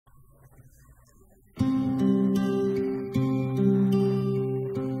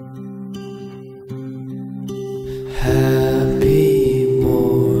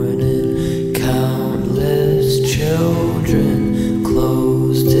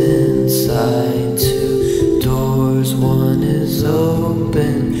inside. Two doors, one is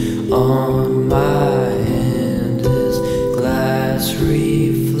open. On my hand is glass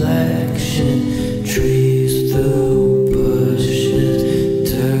reflection. Trees through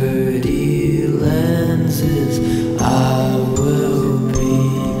bushes, dirty lenses. I will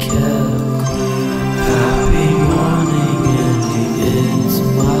be kept clean. Happy morning ending, it's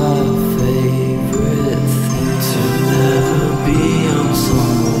my favorite thing to never be on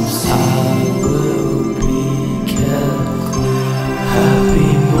someone's team. I will be kept clean.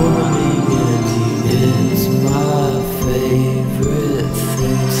 Happy morning ending, it's my favorite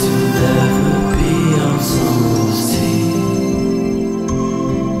thing to never be on someone's team.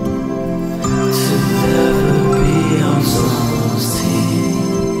 To never be on someone's team.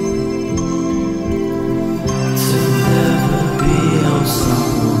 To never be on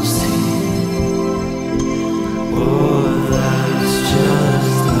someone's team. Oh, that's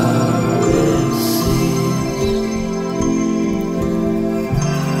just how it seems.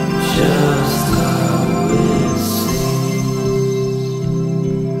 Just how it seems.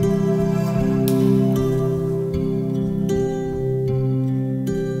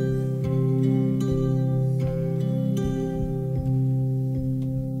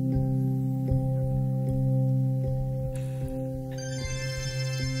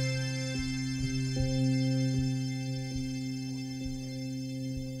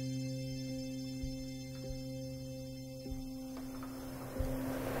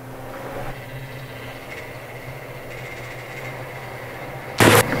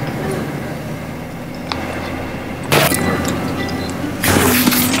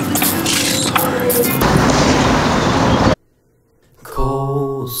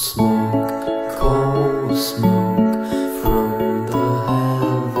 Cold smoke from the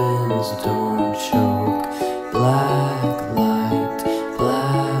heavens, don't choke. Black light,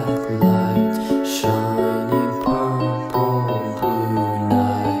 shining purple blue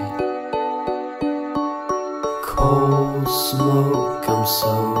night. Cold smoke, I'm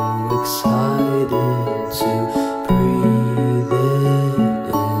so excited to breathe it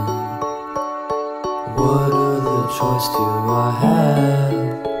in. What other choice do I have?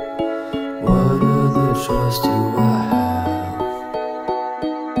 What other choice do I have?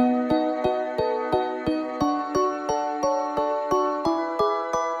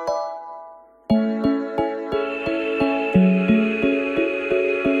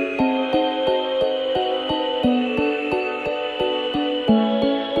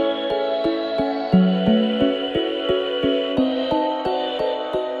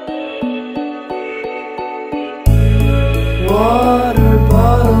 Water bottle.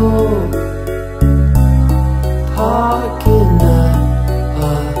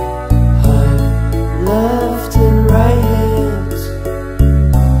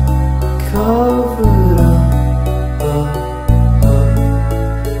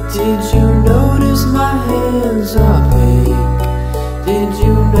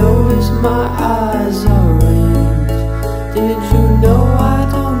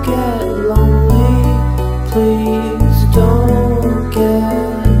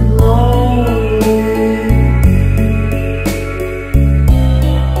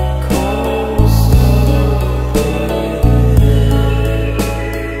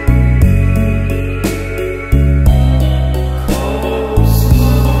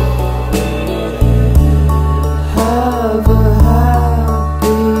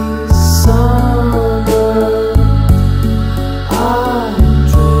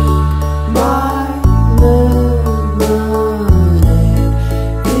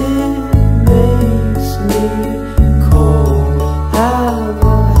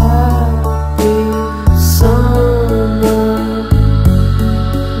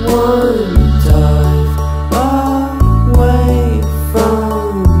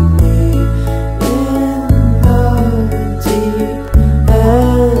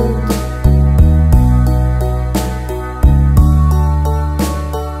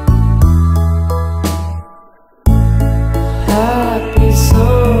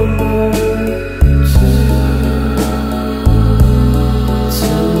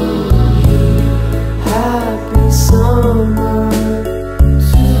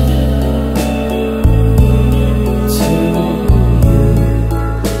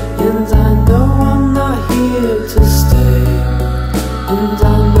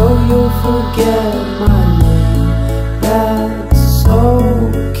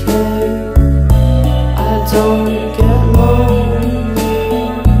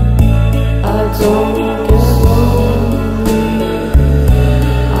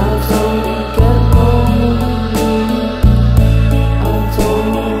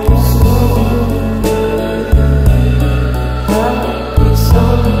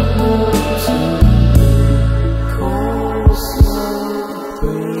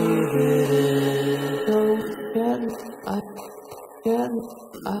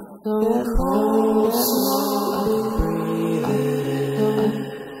 I don't close, I breathe it in.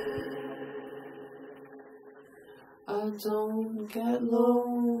 I don't get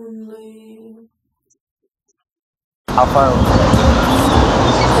lonely. How far was it?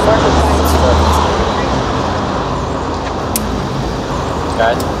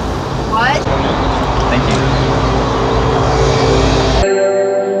 Guys? What? Thank you.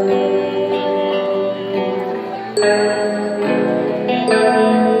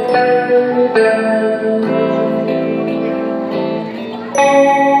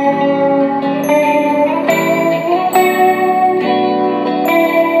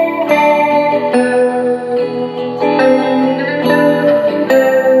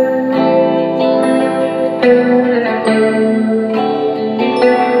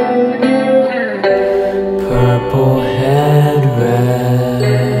 Purple headrest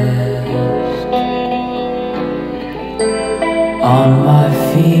on my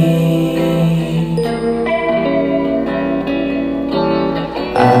feet.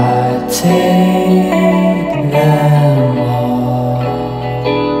 I take them all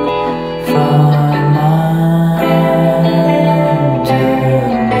from under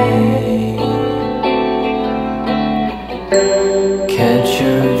me. Catch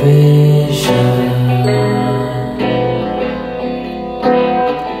your vision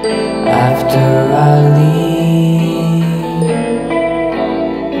after I leave.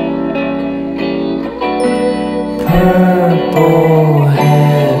 Purple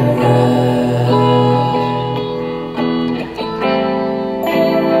headrest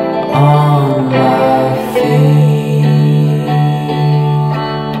on my feet.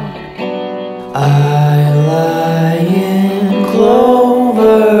 I lie in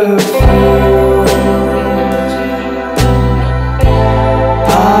clover fields.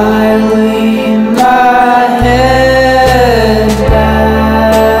 I lean my head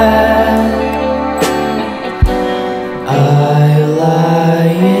back. I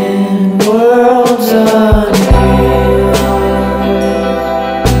lie in worlds unreal.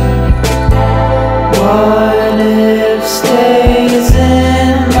 What if stays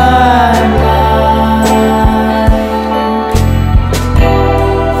in my mind?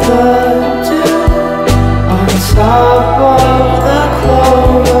 The dew on top of the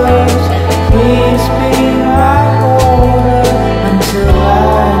clovers keeps me right over until I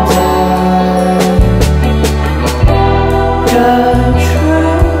die. The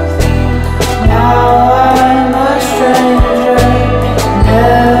truth, now I'm a stranger,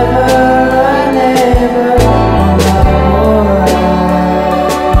 never a neighbor on the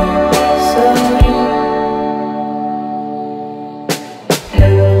horizon.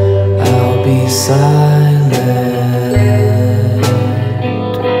 I'll be silent,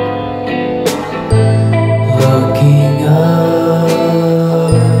 looking up.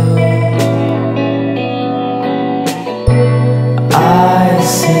 I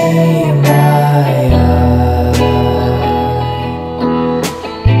see my eye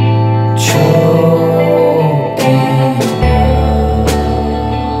choking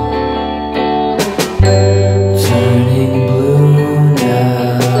up, turning blue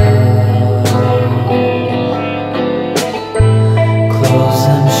now. Close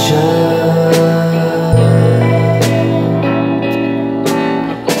them shut.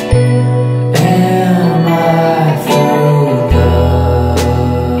 Am I through the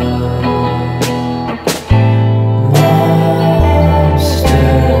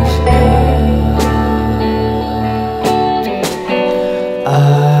monster's gut? I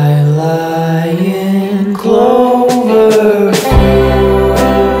lie in clover fields.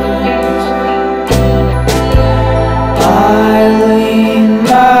 I lean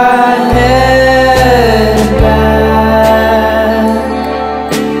my head back.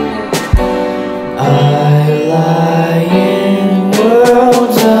 I lie in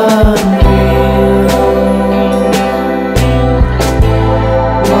worlds unreal.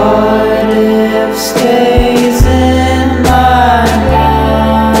 What if stays in my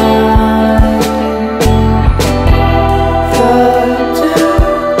mind?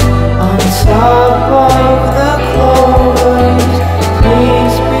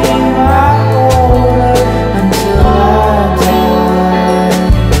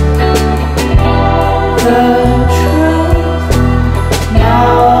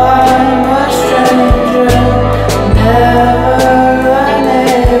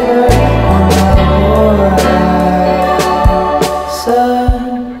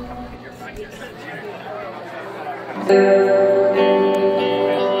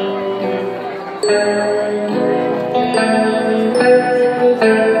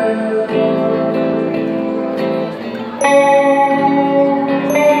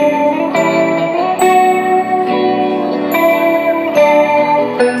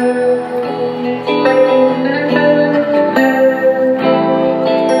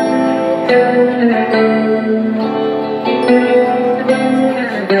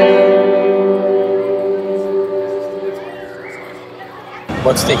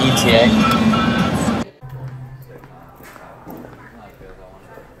 What's the ETA?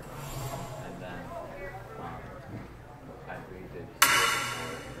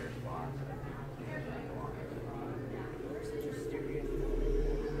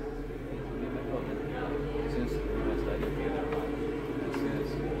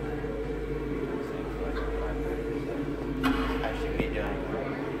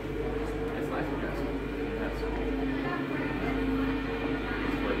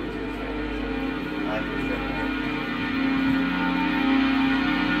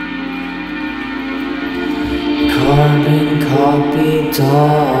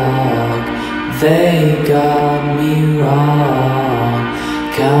 Carboncopydog, they got me wrong,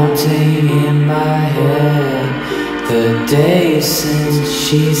 counting in my head the days since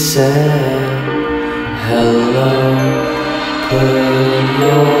she said hello. Put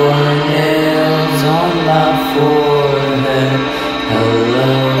your nails on my forehead,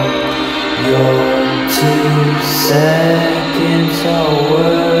 hello. Your 2 seconds are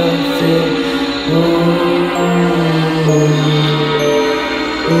worth it.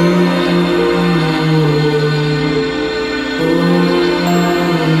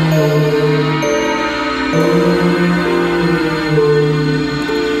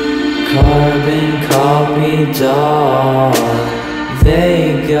 Carboncopydog, they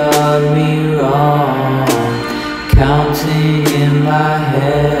got me wrong, counting in my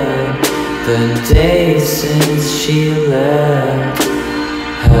head the days since she left.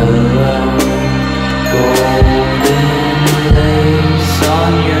 Hello, golden lace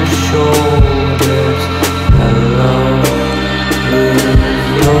on your shoulders. Hello, with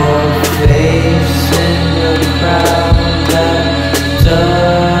your face in the crowd that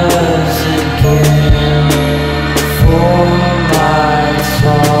doesn't care for my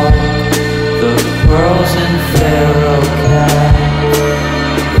talk. The pearls and pharaoh cat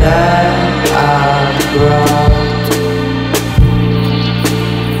that I brought.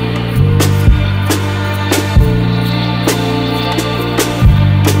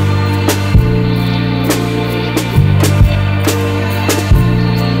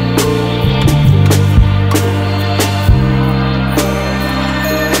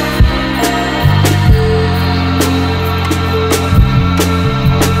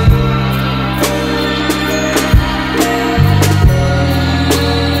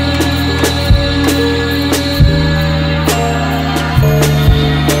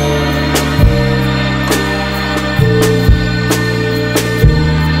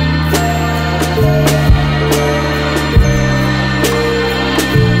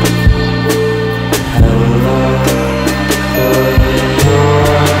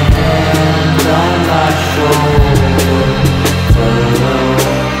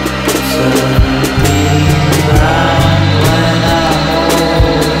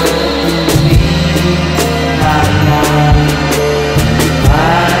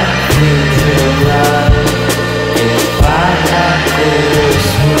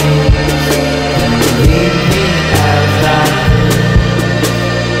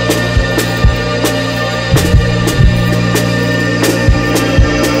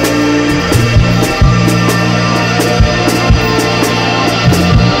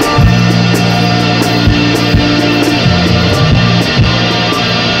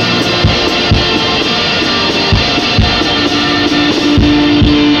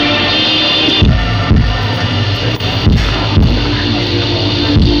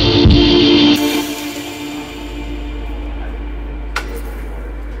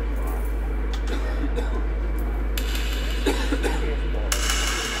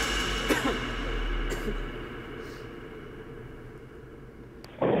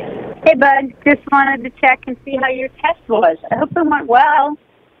 Hey, bud. Just wanted to check and see how your test was. I hope it went well.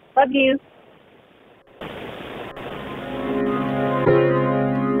 Love you.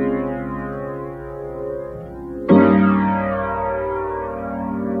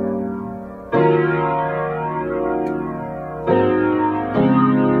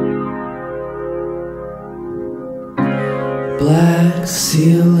 Black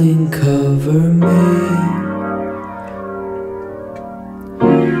ceiling, cover me.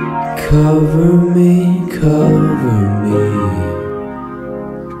 Cover me, cover me.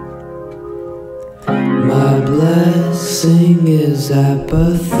 My blessing is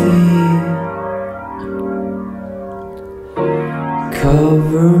apathy.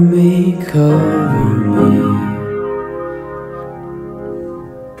 Cover me, cover me.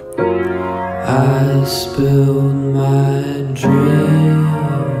 I spilled my drink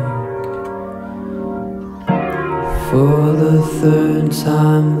for the 3rd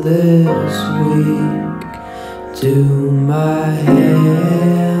time this week. Do my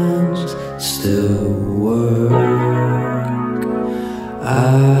hands still work?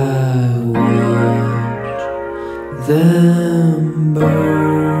 I watch them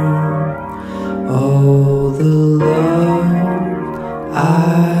burn. All the love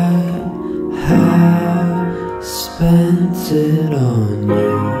I have spent it on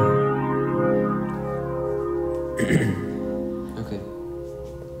you. Okay.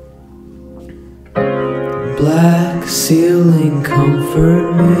 Black ceiling,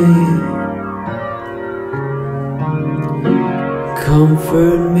 comfort me.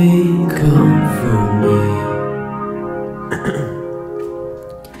 Comfort me, comfort me.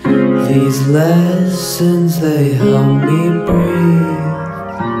 These lessons, they help me breathe.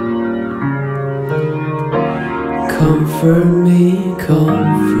 Comfort me,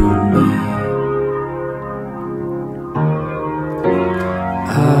 comfort me.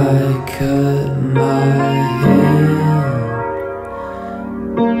 I cut my hand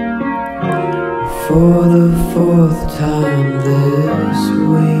for the 4th time this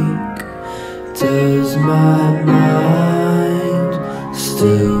week. Does my mind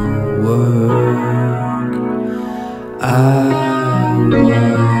still work? I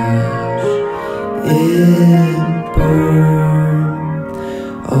watch it burn.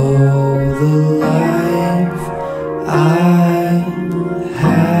 All the life I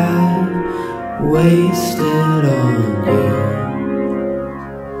have wasted on you.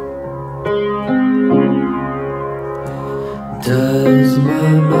 Does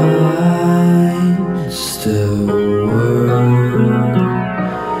my mind still work?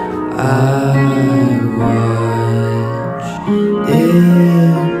 I watch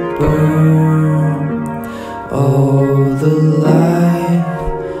it burn. All the life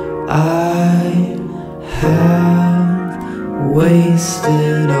I have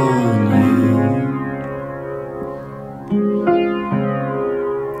wasted on you.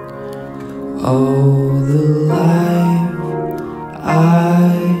 All the life I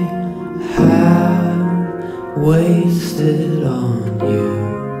have wasted on you.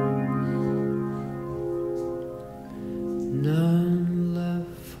 None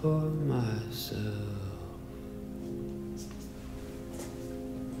left for myself.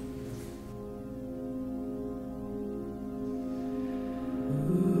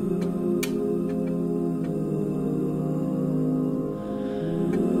 Ooh.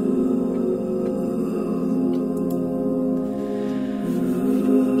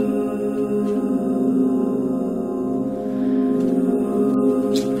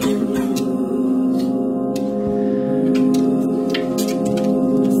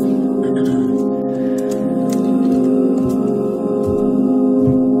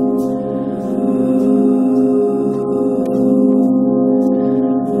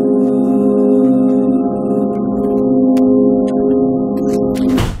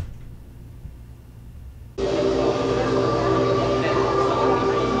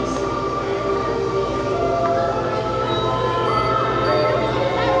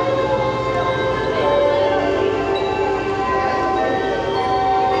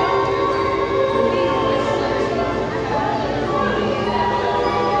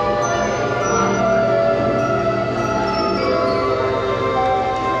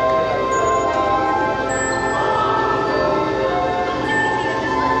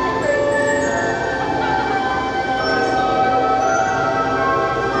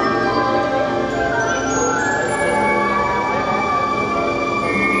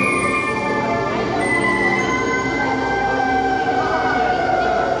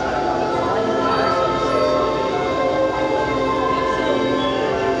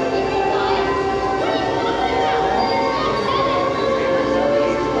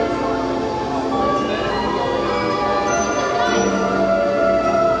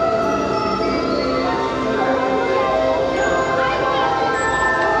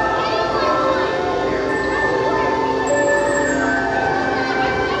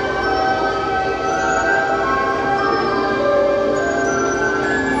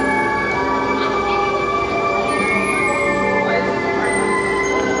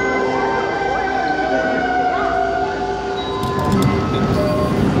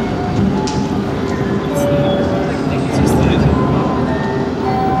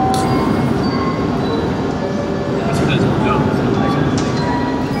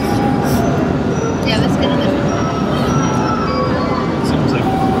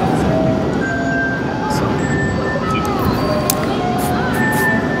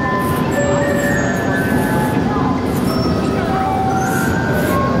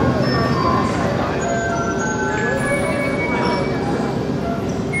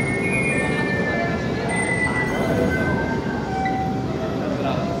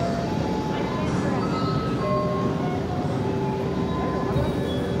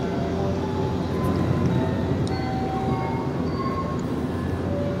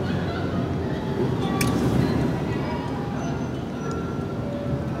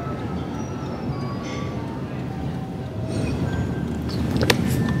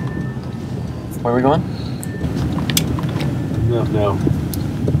 Where are we going? No.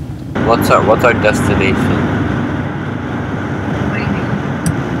 What's our destination? What do you mean?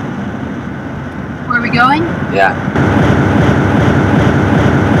 Where are we going? Yeah.